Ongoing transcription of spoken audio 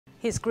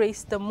His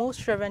Grace, the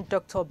Most Reverend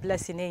Dr.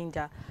 Blessing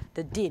Enyindah,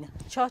 the Dean,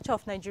 Church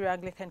of Nigeria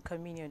Anglican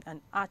Communion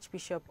and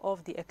Archbishop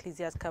of the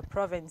Ecclesiastical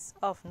Province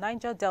of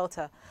Niger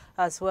Delta,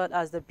 as well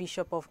as the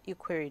Bishop of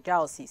Ikwere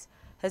Diocese,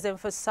 has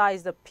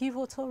emphasized the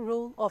pivotal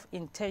role of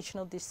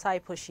intentional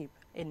discipleship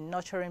in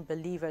nurturing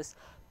believers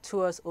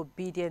towards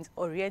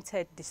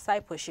obedience-oriented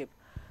discipleship.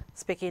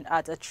 Speaking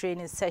at a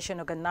training session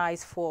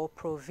organized for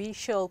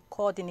provincial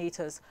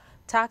coordinators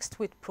tasked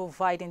with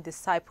providing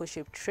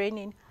discipleship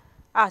training,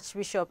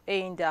 Archbishop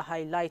Enyindah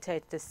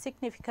highlighted the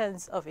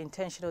significance of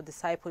intentional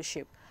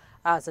discipleship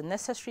as a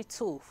necessary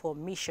tool for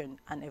mission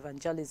and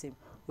evangelism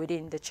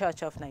within the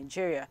Church of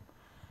Nigeria.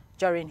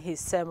 During his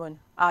sermon,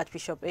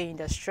 Archbishop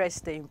Enyindah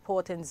stressed the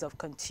importance of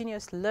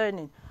continuous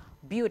learning,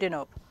 building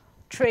up,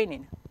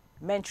 training,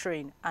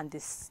 mentoring,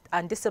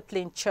 and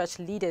disciplined church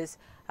leaders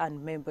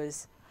and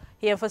members.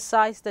 He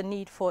emphasized the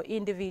need for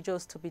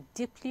individuals to be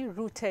deeply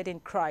rooted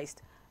in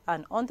Christ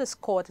and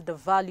underscored the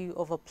value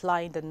of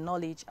applying the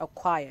knowledge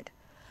acquired.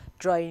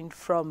 Drawing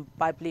from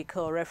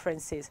biblical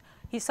references,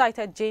 he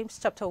cited James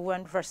chapter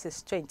 1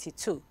 verses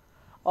 22,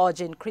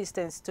 urging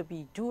Christians to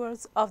be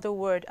doers of the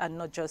word and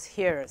not just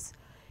hearers.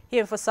 He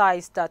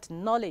emphasized that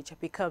knowledge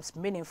becomes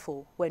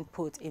meaningful when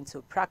put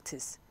into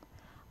practice.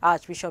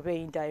 Archbishop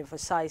Enyindah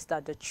emphasized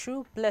that the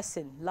true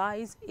blessing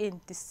lies in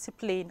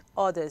disciplining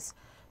others,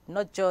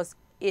 not just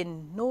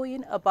in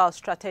knowing about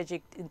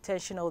strategic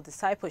intentional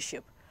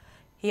discipleship.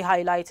 He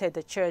highlighted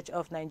the Church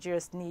of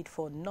Nigeria's need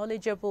for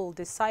knowledgeable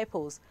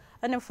disciples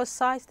and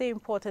emphasized the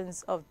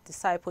importance of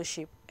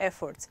discipleship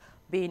efforts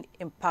being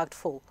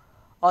impactful,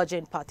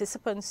 urging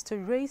participants to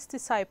raise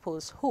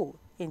disciples who,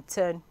 in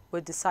turn, will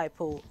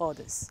disciple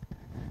others.